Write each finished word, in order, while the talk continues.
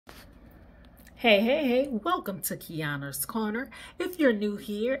Hey, welcome to Kiana's Corner. If you're new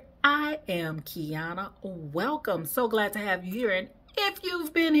here, I am Kiana. Welcome. So glad to have you here. And if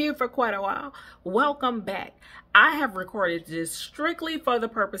you've been here for quite a while, welcome back. I have recorded this strictly for the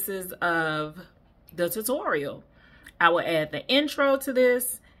purposes of the tutorial. I will add the intro to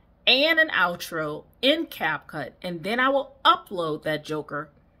this and an outro in CapCut, and then I will upload that joker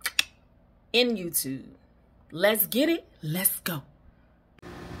in YouTube. Let's get it. Let's go.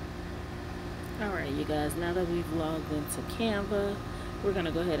 Alright, you guys, now that we've logged into Canva, we're going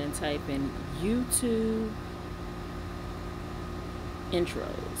to go ahead and type in YouTube intros.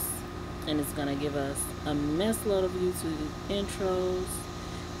 And it's going to give us a mess load of YouTube intros.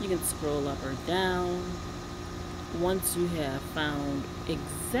 You can scroll up or down. Once you have found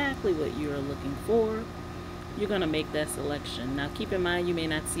exactly what you are looking for, you're going to make that selection. Now keep in mind, you may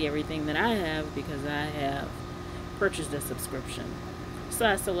not see everything that I have because I have purchased a subscription. So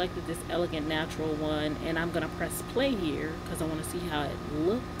I selected this elegant natural one, and I'm going to press play here because I want to see how it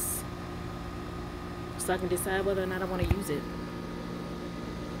looks so I can decide whether or not I want to use it.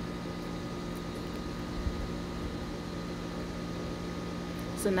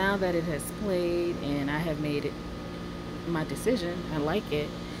 So now that it has played and I have made it my decision, I like it,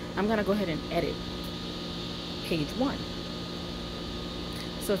 I'm going to go ahead and edit page 1.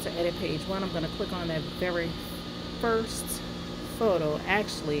 So to edit page 1, I'm going to click on that very first photo.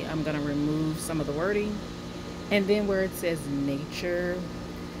 Actually, I'm going to remove some of the wording, and then where it says nature,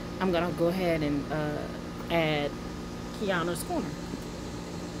 I'm going to go ahead and add Kiana's Corner.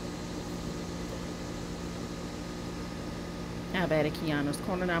 I've added Kiana's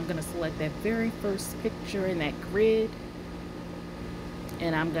Corner. Now I'm going to select that very first picture in that grid,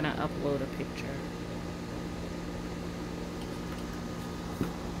 and I'm going to upload a picture.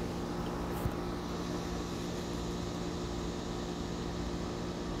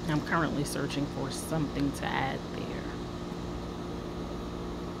 I'm currently searching for something to add there.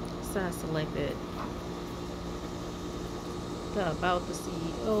 So I selected the About the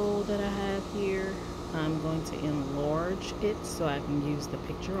CEO that I have here. I'm going to enlarge it so I can use the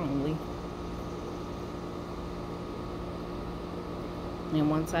picture only. And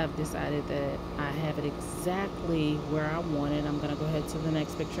once I've decided that I have it exactly where I want it, I'm going to go ahead to the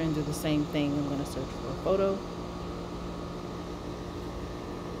next picture and do the same thing. I'm going to search for a photo.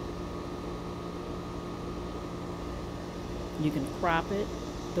 You can crop it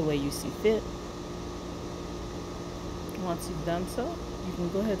the way you see fit. Once you've done so, you can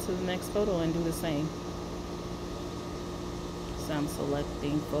go ahead to the next photo and do the same. So I'm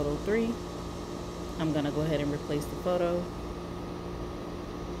selecting photo 3. I'm going to go ahead and replace the photo.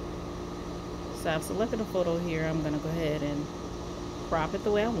 So I've selected a photo here. I'm going to go ahead and crop it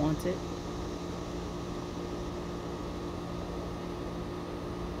the way I want it.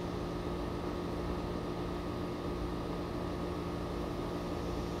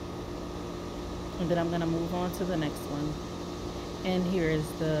 And then I'm going to move on to the next one. And here is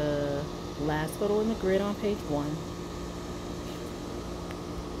the last photo in the grid on page 1.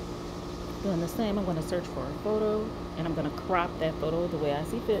 Doing the same, I'm going to search for a photo, and I'm going to crop that photo the way I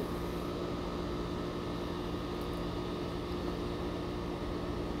see fit.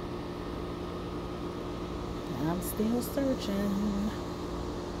 I'm still searching.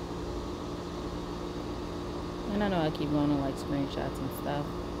 And I know I keep going to like screenshots and stuff.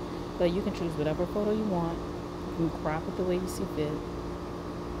 But you can choose whatever photo you want. You can crop it the way you see fit.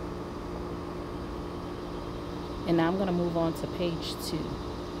 And now I'm going to move on to page 2.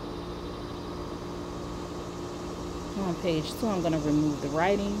 On page 2, I'm going to remove the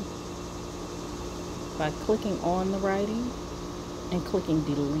writing by clicking on the writing and clicking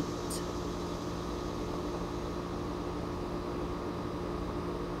delete.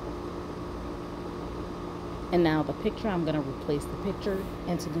 And now the picture, I'm going to replace the picture.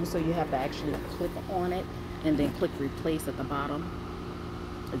 And to do so, you have to actually click on it and then click replace at the bottom.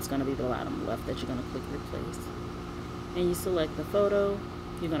 It's going to be the bottom left that you're going to click replace. And you select the photo.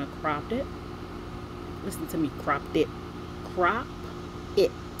 You're going to crop it. Listen to me, cropped it. Crop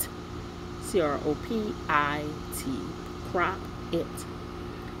it. C-R-O-P-I-T. Crop it.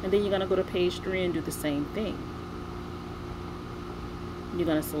 And then you're going to go to page 3 and do the same thing. You're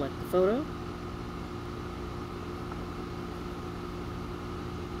going to select the photo.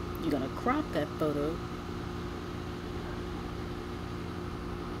 You're going to crop that photo,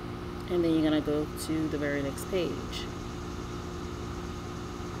 and then you're going to go to the very next page.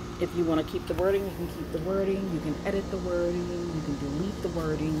 If you want to keep the wording, you can keep the wording. You can edit the wording. You can delete the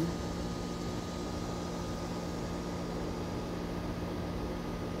wording.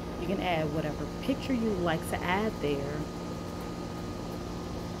 You can add whatever picture you like to add there.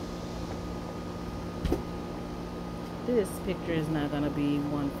 This picture is not going to be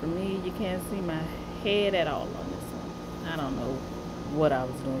one for me. You can't see my head at all on this one. I don't know what I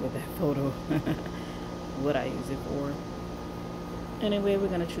was doing with that photo. What I use it for. Anyway, we're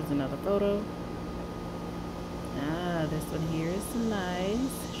going to choose another photo. This one here is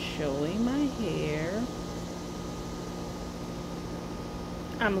nice. Showing my hair.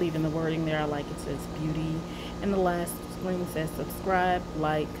 I'm leaving the wording there. I like it. It says beauty. And the last screen says subscribe,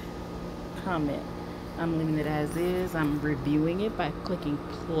 like, comment. I'm leaving it as is. I'm reviewing it by clicking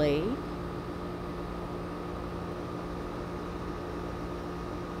play.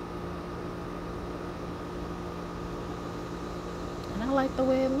 And I like the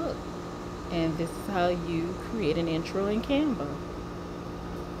way it looks. And this is how you create an intro in Canva.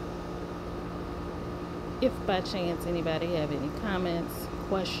 If by chance anybody have any comments,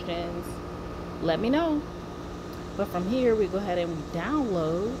 questions, let me know. But from here, we go ahead and we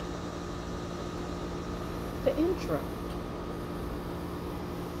download the intro.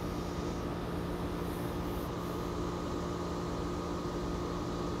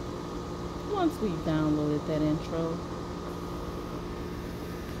 Once we've downloaded that intro,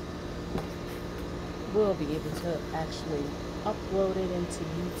 we'll be able to actually upload it into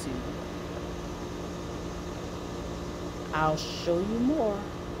YouTube. I'll show you more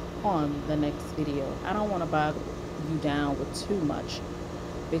on the next video. I don't want to bog you down with too much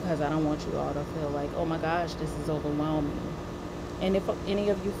because I don't want you all to feel like, oh my gosh, this is overwhelming. And if any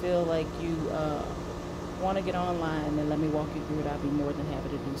of you feel like you want to get online and let me walk you through it, I'll be more than happy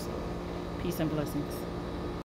to do so. Peace and blessings.